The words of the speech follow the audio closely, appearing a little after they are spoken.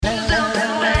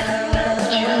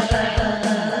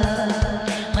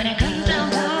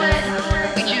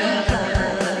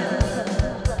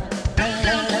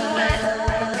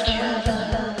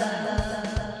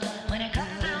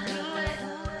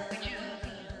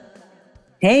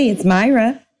Hey, it's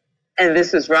Myra. And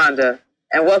this is Rhonda.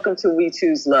 And welcome to We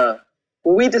Choose Love,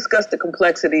 where we discuss the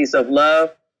complexities of love,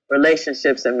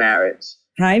 relationships, and marriage.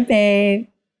 Hi, babe.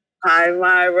 Hi,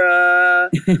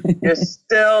 Myra. You're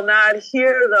still not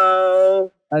here,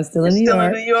 though. I'm still You're in New still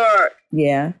York. in New York.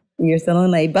 Yeah, you're still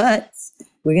in LA, but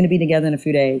we're going to be together in a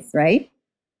few days, right?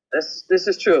 This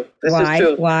is true. This Why? is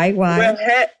true. Why?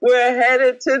 We're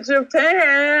headed to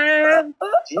Japan.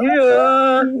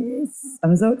 Yeah. Yes.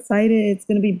 I'm so excited. It's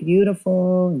going to be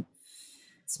beautiful,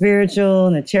 spiritual,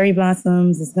 and the cherry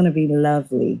blossoms. It's going to be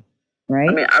lovely, right?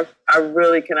 I mean, I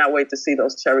really cannot wait to see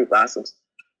those cherry blossoms.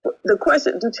 The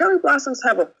question, do cherry blossoms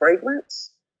have a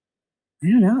fragrance? I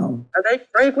don't know. Are they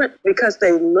fragrant? Because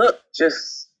they look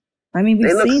just... I mean, we've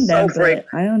They look seen so them, but fragrant.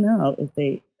 I don't know if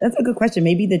they. That's a good question.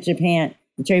 Maybe the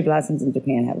cherry blossoms in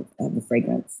Japan have a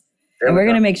fragrance. And we're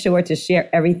going to make sure to share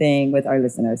everything with our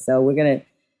listeners. So we're going to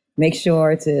make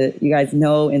sure to you guys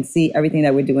know and see everything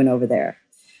that we're doing over there.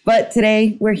 But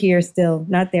today we're here still,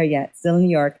 not there yet, still in New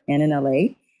York and in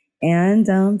LA. And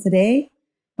today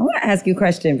I want to ask you a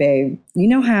question, babe. You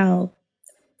know how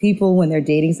people, when they're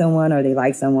dating someone or they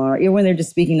like someone, or even when they're just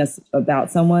speaking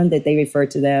about someone, that they refer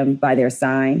to them by their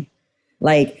sign?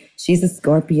 Like, she's a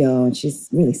Scorpio and she's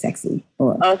really sexy.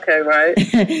 Or Okay, right.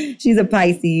 she's a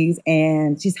Pisces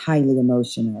and she's highly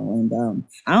emotional. And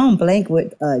I don't blank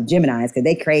with Geminis because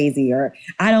they crazy. Or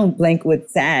I don't blank with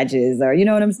Sages. Or you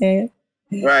know what I'm saying?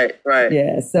 Right.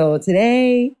 Yeah. So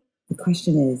today, the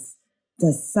question is,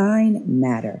 does sign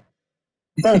matter?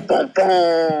 Boom, boom,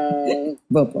 boom.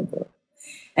 Boom, boom, boom.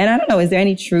 And I don't know, is there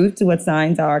any truth to what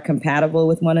signs are compatible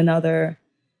with one another?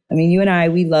 I mean, you and I,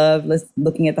 we love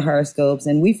looking at the horoscopes,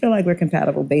 and we feel like we're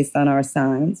compatible based on our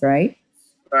signs, right?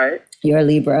 Right. You're a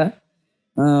Libra.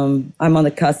 I'm on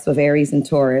the cusp of Aries and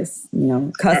Taurus. You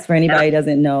know, cusp, for anybody who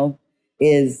doesn't know,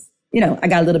 is, I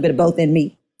got a little bit of both in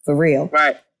me, for real.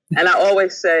 Right. And I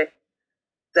always say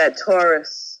that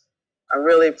Taurus, I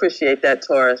really appreciate that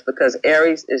Taurus because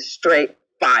Aries is straight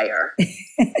fire.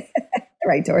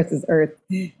 Right, Taurus is earth,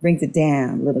 brings it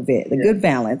down a little bit, the good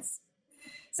balance.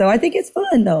 So I think it's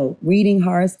fun, though, reading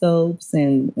horoscopes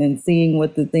and seeing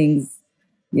what the things,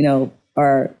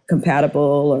 are compatible,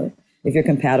 or if you're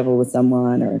compatible with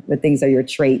someone, or what things are your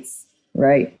traits,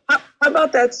 right? How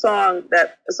about that song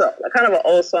that is a kind of an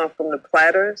old song from the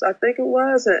Platters, I think it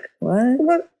was.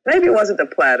 What? Maybe it wasn't the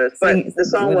Platters, but the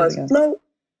song was Float.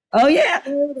 Oh, yeah.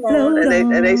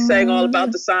 And they sang all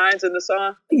about the signs in the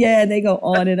song. Yeah, they go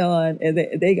on. And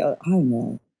they go, I'm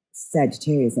a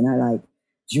Sagittarius, and I like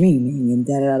dreaming and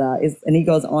da-da-da. And he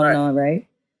goes on and on, right?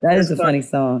 That is a funny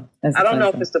song. I don't know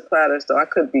if it's the Platters, though. I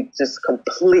could be just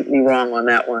completely wrong on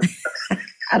that one.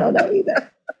 I don't know either.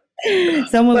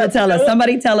 Someone will tell us.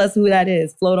 Somebody tell us who that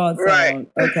is. Float on song. Right.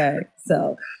 Okay.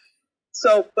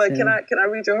 But can I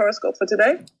read your horoscope for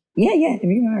today? Yeah.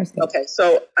 Read your horoscope. Okay,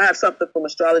 so I have something from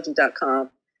astrology.com,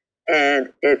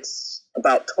 and it's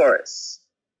about Taurus.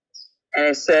 And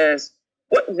it says,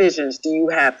 what visions do you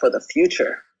have for the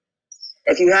future?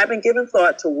 If you haven't given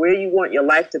thought to where you want your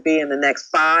life to be in the next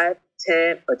 5,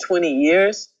 10, or 20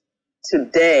 years,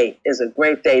 today is a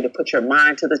great day to put your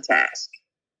mind to the task.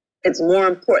 It's more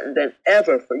important than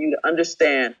ever for you to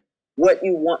understand what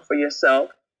you want for yourself,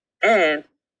 and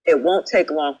it won't take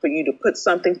long for you to put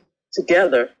something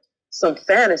together, some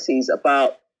fantasies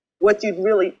about what you'd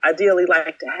really ideally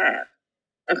like to have.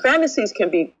 And fantasies can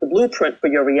be the blueprint for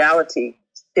your reality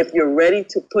if you're ready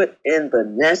to put in the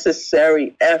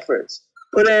necessary efforts.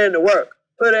 Put in the work.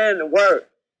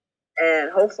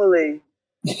 And hopefully,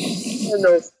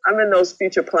 I'm in those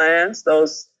future plans, the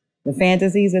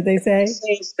fantasies that they say?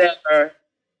 Fantasies that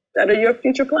are your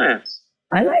future plans.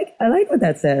 I like what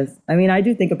that says. I mean, I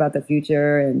do think about the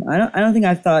future, and I don't think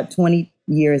I've thought 20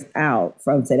 years out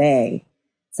from today.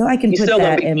 So I can put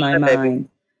that in my mind. Baby.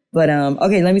 But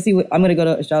okay, let me see I'm gonna go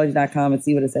to astrology.com and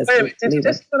see what it says. Wait a minute, did you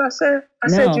just what I said? I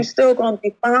said you're still gonna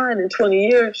be fine in 20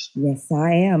 years. Yes,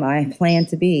 I am. I plan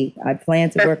to be. I plan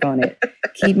to work on it.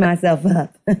 Keep myself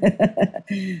up.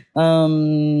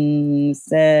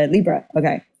 Said Libra.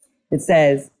 Okay. It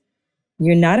says,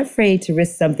 you're not afraid to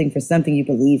risk something for something you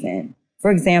believe in.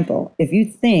 For example, if you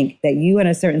think that you and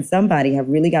a certain somebody have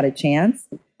really got a chance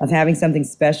of having something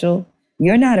special,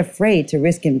 you're not afraid to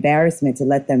risk embarrassment to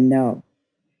let them know.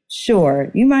 Sure,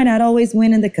 you might not always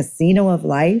win in the casino of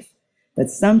life, but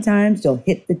sometimes you'll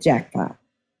hit the jackpot.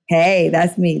 Hey,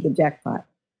 that's me, the jackpot.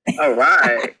 All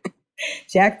right.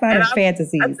 Jackpot of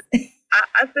fantasies.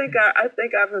 I think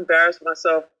I've embarrassed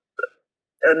myself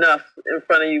enough in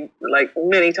front of you, like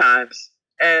many times,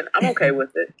 and I'm okay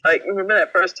with it. Like, remember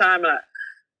that first time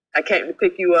I came to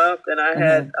pick you up, and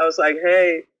I was like,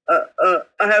 hey,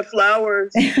 I have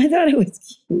flowers. I thought it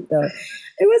was cute though.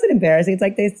 It wasn't embarrassing. It's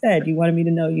like they said, you wanted me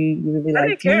to know you really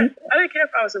liked me. I didn't care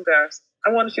if I was embarrassed. I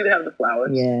wanted you to have the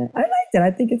flowers. Yeah, I liked it. I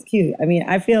think it's cute. I mean,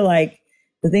 I feel like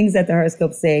the things that the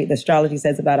horoscope say, the astrology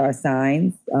says about our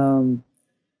signs,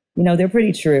 they're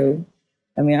pretty true.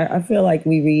 I mean, I feel like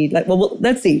we read well,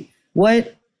 let's see.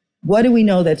 What do we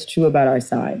know that's true about our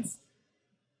signs?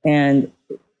 And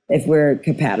if we're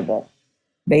compatible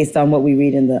based on what we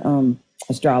read in the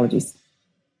astrologies.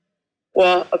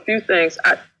 Well, a few things.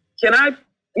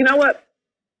 You know what?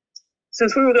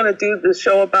 Since we were going to do the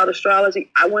show about astrology,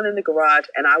 I went in the garage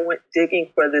and I went digging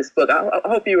for this book. I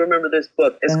hope you remember this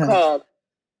book. It's called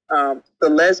The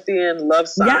Lesbian Love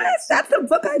Signs. Yes, that's the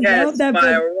book. I love that book.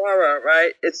 By Aurora,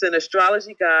 right? It's an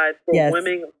astrology guide for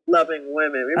women loving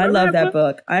women. Remember I love that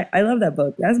book. I love that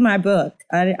book. That's my book.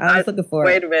 I was looking for it.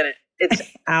 Wait a minute. It's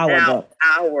our book.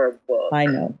 I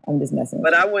know. I'm just messing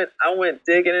with you. But I went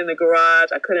digging in the garage.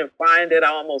 I couldn't find it.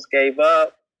 I almost gave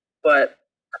up, but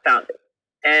I found it.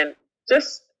 And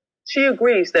she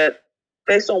agrees that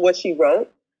based on what she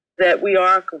wrote, that we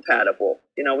are compatible.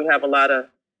 We have a lot of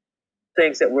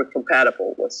things that we're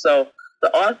compatible with. So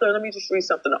the author, let me just read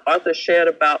something. The author shared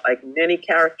about many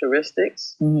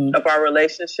characteristics of our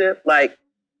relationship. Like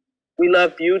we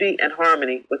love beauty and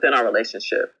harmony within our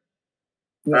relationship.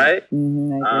 Yeah. Right?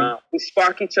 Mm-hmm, we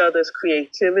spark each other's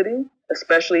creativity,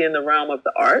 especially in the realm of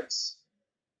the arts.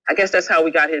 I guess that's how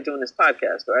we got here doing this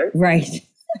podcast, right? Right.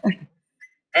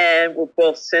 And we're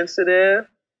both sensitive,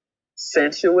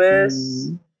 sensuous,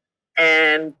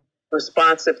 and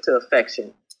responsive to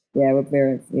affection. Yeah,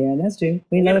 that's true.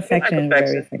 We love affection. We're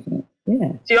very affectionate.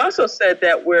 Yeah. She also said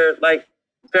that we're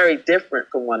very different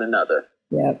from one another.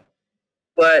 Yep.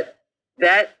 But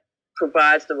that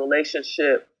provides the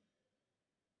relationship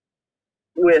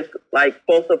with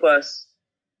both of us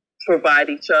provide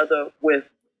each other with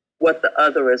what the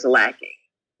other is lacking.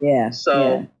 Yeah.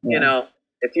 So,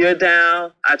 if you're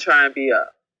down, I try and be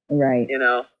up. Right.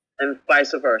 And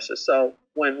vice versa. So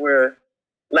when we're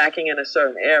lacking in a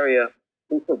certain area,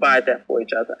 we provide that for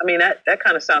each other. I mean, that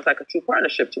kind of sounds like a true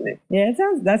partnership to me. Yeah,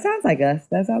 that sounds like us.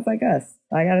 That sounds like us.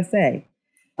 I gotta say.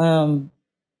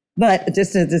 But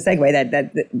just to segue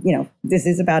that this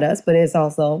is about us, but it's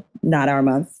also not our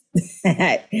month.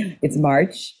 It's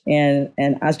March and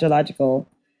an astrological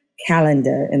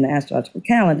calendar. In the astrological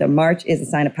calendar, March is a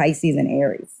sign of Pisces and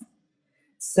Aries.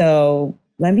 So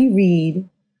let me read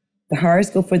the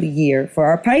horoscope for the year for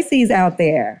our Pisces out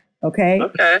there. Okay.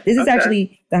 This is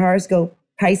actually the horoscope,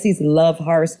 Pisces love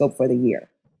horoscope for the year.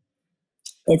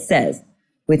 It says,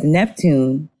 with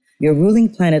Neptune, your ruling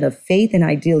planet of faith and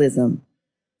idealism,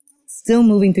 still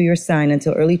moving through your sign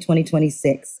until early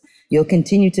 2026, you'll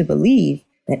continue to believe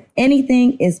that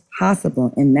anything is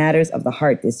possible in matters of the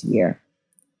heart this year.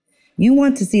 You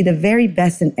want to see the very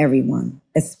best in everyone,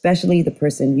 especially the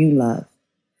person you love.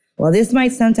 While this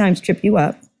might sometimes trip you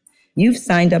up, you've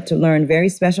signed up to learn very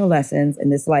special lessons in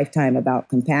this lifetime about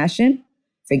compassion,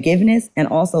 forgiveness, and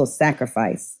also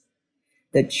sacrifice.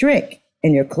 The trick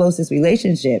in your closest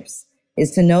relationships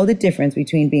is to know the difference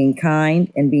between being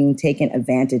kind and being taken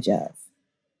advantage of.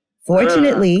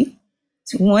 Fortunately,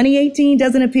 2018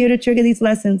 doesn't appear to trigger these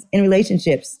lessons in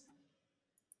relationships.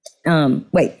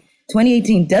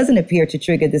 2018 doesn't appear to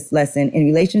trigger this lesson in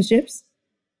relationships,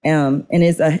 and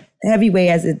is a heavy way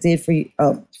as it did for you.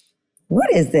 Oh,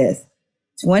 what is this?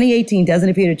 2018 doesn't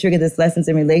appear to trigger this lessons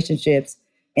in relationships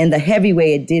in the heavy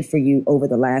way it did for you over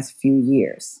the last few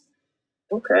years.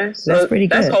 Okay, so that's pretty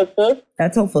good. That's hopeful.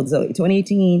 That's hopeful. So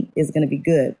 2018 is going to be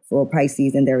good for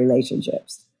Pisces and their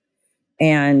relationships.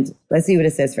 And let's see what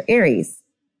it says for Aries.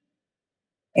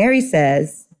 Aries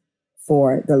says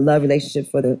for the love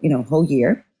relationship for the whole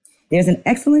year, there's an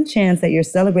excellent chance that you're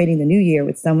celebrating the new year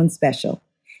with someone special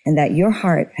and that your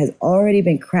heart has already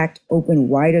been cracked open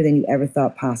wider than you ever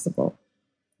thought possible.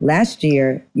 Last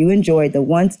year, you enjoyed the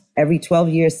once every 12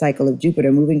 years cycle of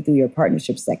Jupiter moving through your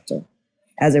partnership sector.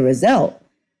 As a result,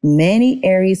 many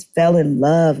Aries fell in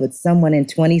love with someone in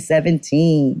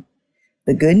 2017.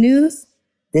 The good news?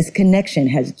 This connection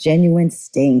has genuine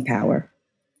staying power.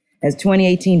 As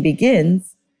 2018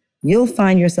 begins, you'll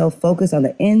find yourself focused on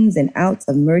the ins and outs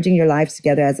of merging your lives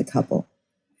together as a couple.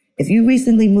 If you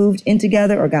recently moved in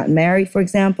together or got married, for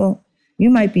example, you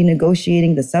might be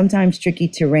negotiating the sometimes tricky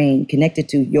terrain connected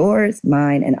to yours,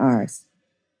 mine, and ours.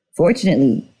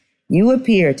 Fortunately, you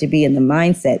appear to be in the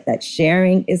mindset that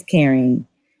sharing is caring,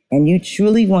 and you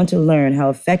truly want to learn how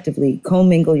effectively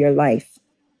commingle your life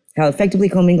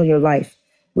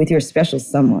with your special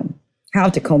someone, how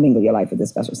to commingle your life with a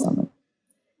special someone.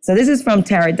 So this is from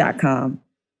tarot.com.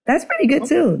 That's pretty good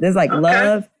too. There's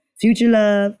love, future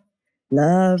love,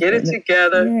 love. Get it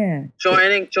together. Yeah.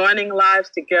 Joining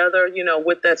lives together,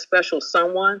 with that special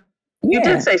someone. You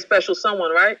Yeah. did say special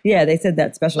someone, right? Yeah, they said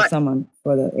that special someone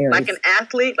for the Aries. Like an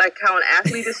athlete, like how an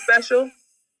athlete is special.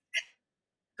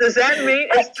 Does that mean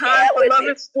it's time for love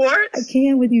and sports? I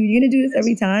can with you. You're going to do this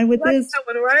every time with this? That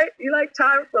one, right? You like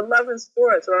time for love and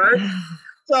sports, right?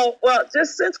 So, well,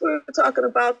 just since we were talking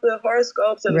about the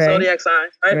horoscopes and the zodiac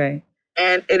signs, right? Right.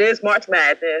 And it is March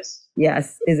Madness.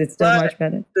 Yes. Is it still March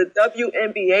Madness? The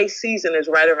WNBA season is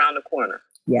right around the corner.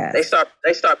 Yes. They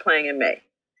start playing in May.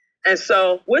 And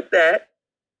so with that,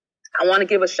 I want to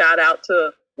give a shout out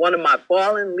to one of my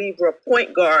Ballin' Libra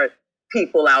point guard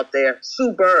people out there,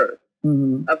 Sue Bird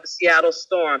of the Seattle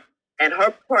Storm, and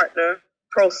her partner,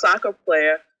 pro soccer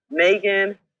player,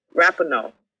 Megan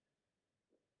Rapinoe.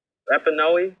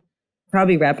 Rapinoe?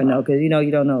 Probably Rapinoe, because you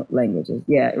don't know languages.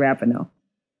 Yeah, Rapinoe.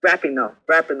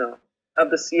 Rapinoe of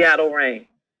the Seattle Reign.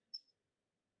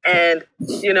 And,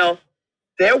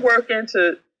 they're working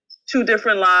to 2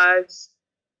 different lives.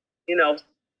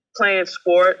 Playing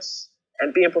sports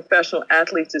and being professional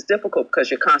athletes is difficult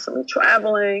because you're constantly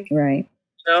traveling. Right.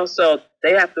 So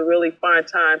they have to really find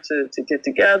time to get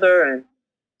together. And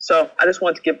so I just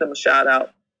want to give them a shout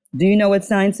out. Do you know what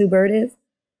sign Sue Bird is?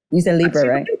 You said Libra,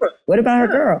 right? Libra. What about her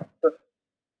girl?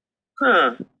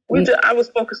 I was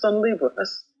focused on Libra.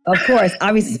 Of course,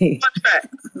 obviously. Oh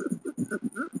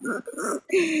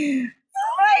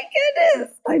my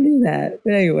goodness. I knew that.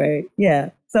 But anyway, yeah.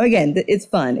 So again, it's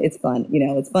fun. It's fun.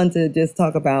 It's fun to just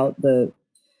talk about the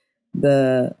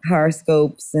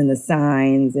horoscopes and the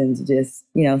signs and to just,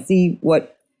 see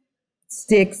what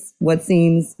sticks, what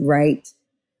seems right.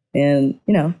 And,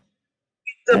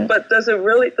 But does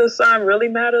the sign really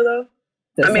matter though?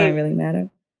 Does sign really matter?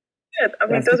 Yeah,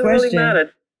 does it really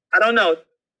matter? I don't know.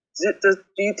 Do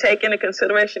you take into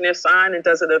consideration your sign, and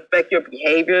does it affect your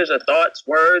behaviors or thoughts,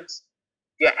 words,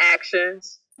 your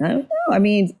actions? I don't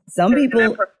know. Some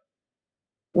people. What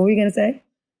were you gonna say?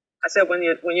 I said when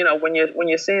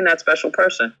you're seeing that special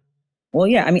person. Well,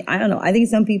 yeah. I don't know. I think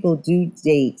some people do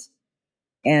date,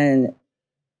 and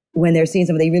when they're seeing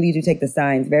somebody, they really do take the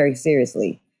signs very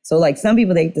seriously. So, like some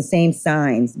people take the same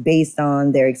signs based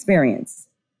on their experiences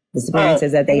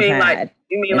that they've had.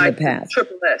 You mean in like the past.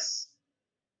 Triple S?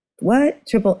 What?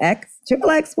 Triple X? Triple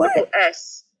X? What? Triple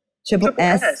S. Triple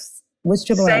S. What's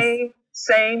triple S?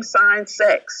 Same sign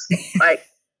sex. Like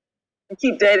you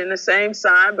keep dating the same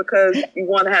sign because you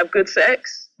want to have good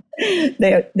sex.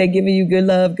 They're giving you good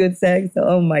love, good sex.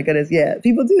 Oh my goodness. Yeah.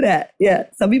 People do that. Yeah.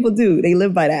 Some people do. They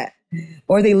live by that.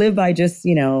 Or they live by just,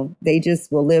 they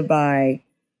just will live by,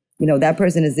 that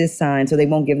person is this sign, so they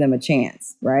won't give them a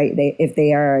chance, right? If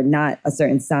they are not a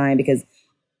certain sign because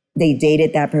they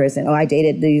dated that person. Oh, I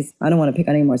dated these. I don't want to pick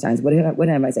on any more signs. What did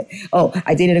I say? Oh,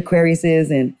 I dated Aquariuses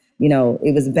and,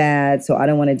 it was bad. So I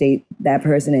don't want to date that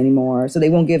person anymore. So they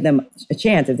won't give them a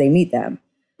chance if they meet them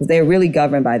because they're really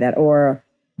governed by that. Or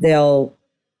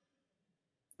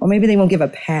maybe they won't give a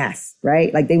pass,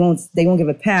 right? Like they won't give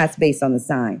a pass based on the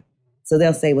sign. So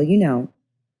they'll say, well,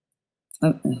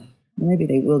 maybe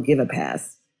they will give a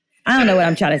pass. I don't know what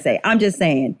I'm trying to say. I'm just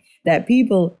saying that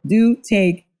people do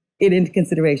take it into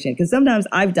consideration because sometimes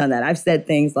I've done that. I've said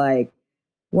things like,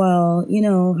 well, you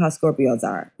know how Scorpios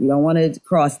are. You don't want to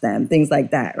cross them, things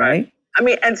like that, right?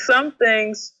 And some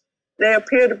things, they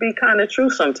appear to be kind of true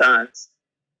sometimes.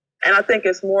 And I think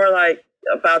it's more like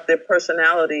about their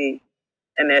personality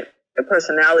and their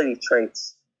personality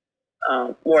traits,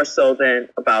 more so than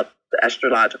about the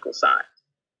astrological sign.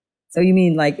 So you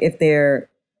mean like if they're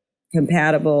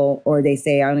compatible or they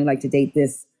say, I only like to date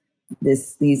these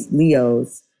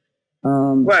Leos.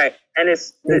 Right. And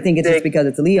they think it's just because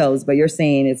it's Leos, but you're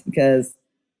saying it's because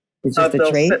it's just the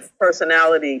traits?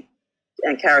 Personality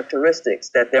and characteristics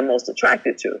that they're most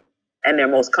attracted to and they're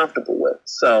most comfortable with.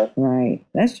 So right.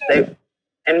 That's true.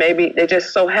 And maybe they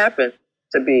just so happen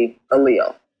to be a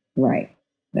Leo. Right.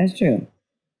 That's true.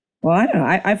 Well, I don't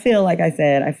know. I feel like I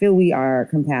said, I feel we are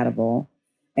compatible.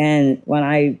 And when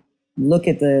I look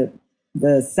at the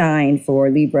sign for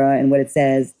Libra and what it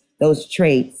says, those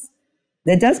traits,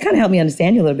 that does kind of help me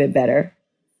understand you a little bit better,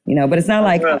 but it's not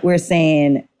like we're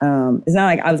saying, it's not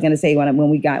like I was going to say when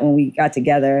we got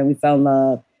together and we fell in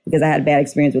love because I had a bad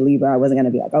experience with Libra, I wasn't going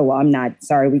to be like, oh, well, I'm not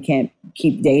sorry. We can't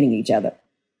keep dating each other.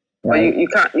 Right?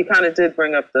 Well, you kind of did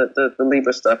bring up the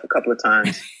Libra stuff a couple of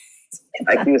times.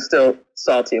 Like you were still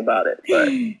salty about it, but that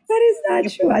is not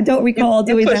true. I don't recall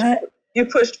doing that. You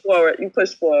pushed forward.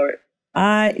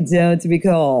 I don't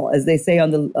recall, as they say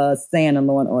on the stand on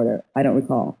Law and Order. I don't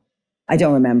recall. I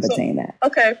don't remember saying that.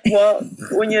 Okay. Well,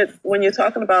 when you're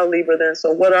talking about Libra, then,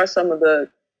 so what are some of the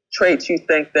traits you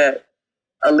think that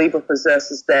a Libra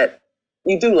possesses that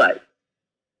you do like?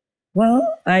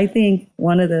 Well, I think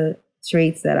one of the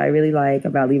traits that I really like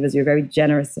about Libra is you're very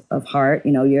generous of heart.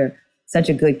 You know, you're such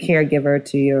a good caregiver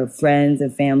to your friends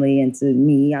and family and to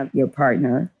me, I'm your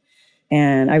partner.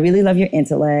 And I really love your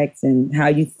intellect and how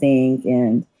you think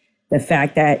and the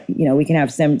fact that, you know, we can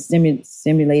have some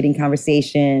stimulating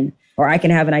conversation, or I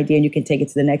can have an idea and you can take it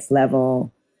to the next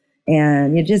level.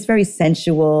 And you're just very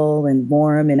sensual and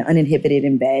warm and uninhibited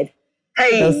in bed.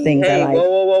 Hey, those things I like.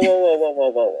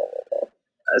 Whoa.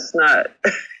 That's not.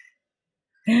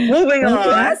 Moving on.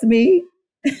 Ask me.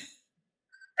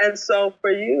 And so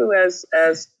for you as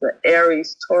the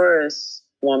Aries Taurus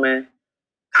woman,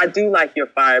 I do like your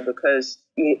fire because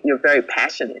you're very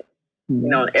passionate. Mm-hmm. You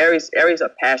know, and Aries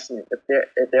are passionate.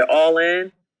 If they're all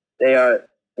in, they are,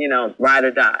 you know, ride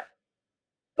or die.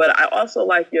 But I also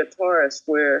like your Taurus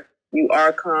where you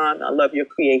are calm. I love your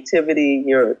creativity.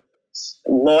 You're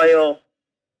loyal,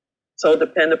 so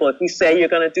dependable. If you say you're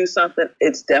going to do something,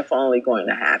 it's definitely going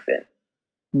to happen.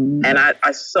 Mm-hmm. And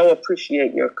I so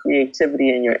appreciate your creativity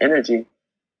and your energy.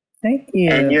 Thank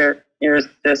you. And you're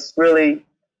just really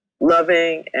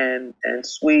loving and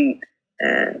sweet,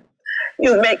 and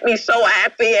you make me so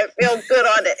happy and feel good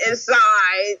on the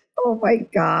inside. Oh my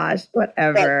gosh,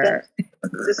 whatever.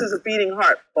 This is a beating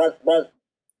heart. Boom, boom,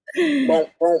 boom,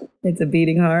 boom. It's a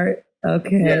beating heart.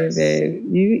 Okay, yes. Babe.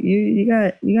 You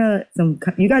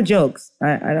got jokes.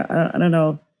 I don't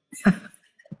know.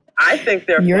 I think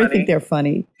they're funny. You think they're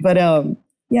funny, but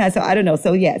yeah. So I don't know.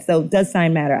 So yeah. So does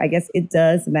sign matter? I guess it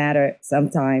does matter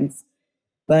sometimes,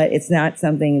 but it's not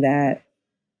something that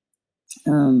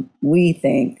we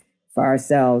think for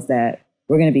ourselves that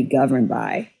we're going to be governed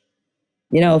by.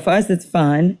 You know, for us, it's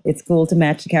fun. It's cool to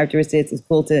match the characteristics. It's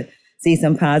cool to see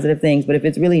some positive things. But if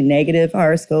it's really negative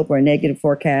horoscope or a negative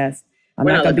forecast, I'm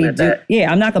not going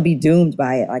to be doomed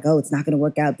by it. Like, oh, it's not going to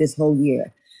work out this whole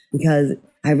year because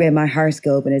I read my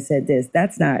horoscope and it said this.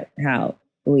 That's not how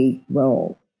we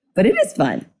roll. But it is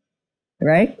fun,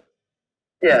 right?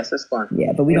 Yes, it's fun.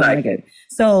 Yeah, but we don't like it.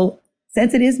 So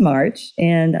since it is March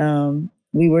and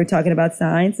we were talking about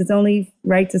signs, it's only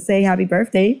right to say happy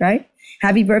birthday, right?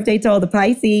 Happy birthday to all the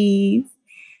Pisces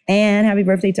and happy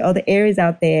birthday to all the Aries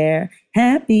out there.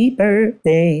 Happy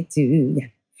birthday to you.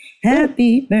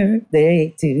 Happy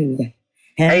birthday to you.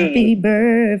 Happy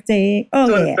birthday.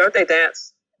 Oh, yeah. Birthday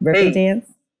dance. Birthday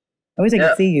dance? I wish I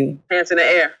could see you. Hands in the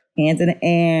air. Hands in the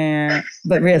air.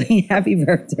 But really, happy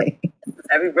birthday.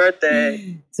 Happy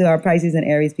birthday. To our Pisces and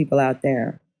Aries people out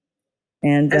there.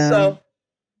 And so.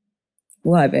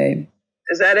 What, babe?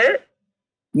 Is that it?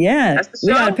 Yeah. That's the show?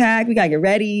 We got to pack. We got to get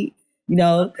ready. You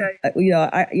know,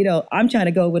 I'm trying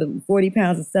to go with 40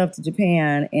 pounds of stuff to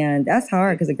Japan. And that's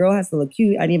hard because a girl has to look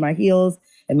cute. I need my heels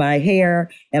and my hair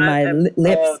and my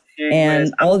lips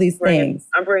and all these things.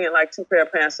 I'm bringing like 2 pair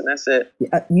of pants and that's it.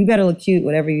 You better look cute,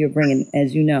 whatever you're bringing,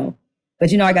 as you know.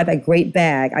 But, you know, I got that great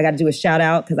bag. I got to do a shout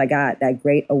out because I got that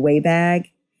great Away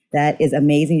bag. That is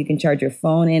amazing. You can charge your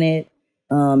phone in it.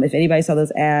 If anybody saw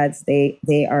those ads,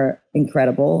 they are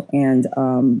incredible. And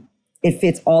it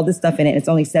fits all the stuff in it. It's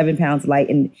only 7 pounds light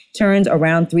and turns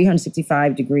around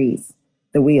 365 degrees,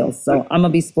 the wheels. So I'm going to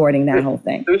be sporting that whole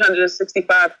thing.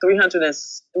 365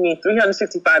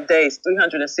 days,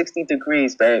 360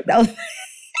 degrees, babe.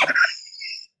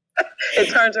 It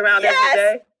turns around every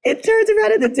day? It turns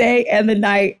around in the day and the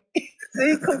night.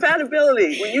 See,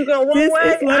 compatibility. When you go one way,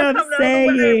 I come the other way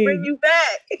and bring you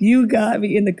back. You got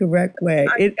me in the correct way.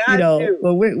 You.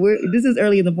 Well, this is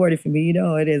early in the morning for me. You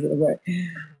know it is.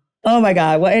 Oh my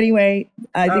God. Well, anyway,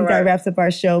 I think that wraps up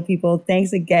our show, people.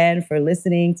 Thanks again for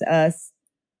listening to us.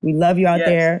 We love you out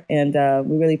there, and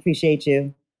we really appreciate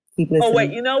you. Keep listening. Oh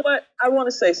wait, you know what? I want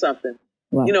to say something.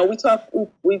 What? You know, we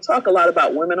talk a lot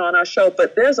about women on our show,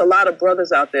 but there's a lot of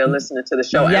brothers out there listening to the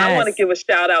show. Yes. And I want to give a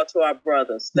shout out to our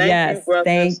brothers. Thank you, brothers,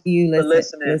 thank you for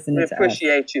listening. We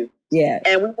appreciate you. Yeah.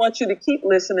 And we want you to keep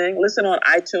listening. Listen on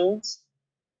iTunes,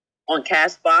 on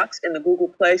CastBox, in the Google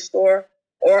Play Store,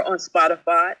 or on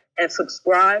Spotify, and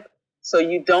subscribe so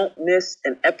you don't miss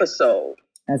an episode.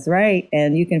 That's right.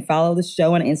 And you can follow the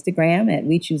show on Instagram at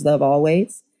We Choose Love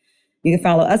Always. You can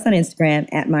follow us on Instagram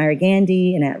at Myra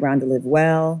Gandy and at Rhonda Live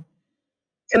Well.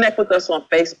 Connect with us on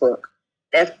Facebook,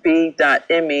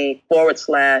 fb.me/We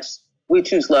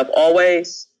Choose Love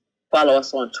Always. Follow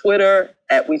us on Twitter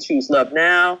at We Choose Love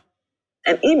Now.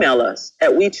 And email us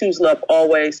at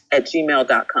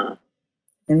wechooselovealways@gmail.com.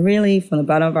 And really, from the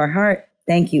bottom of our heart,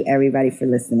 thank you, everybody, for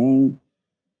listening.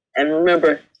 And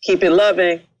remember, keep it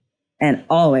loving. And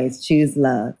always choose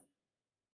love.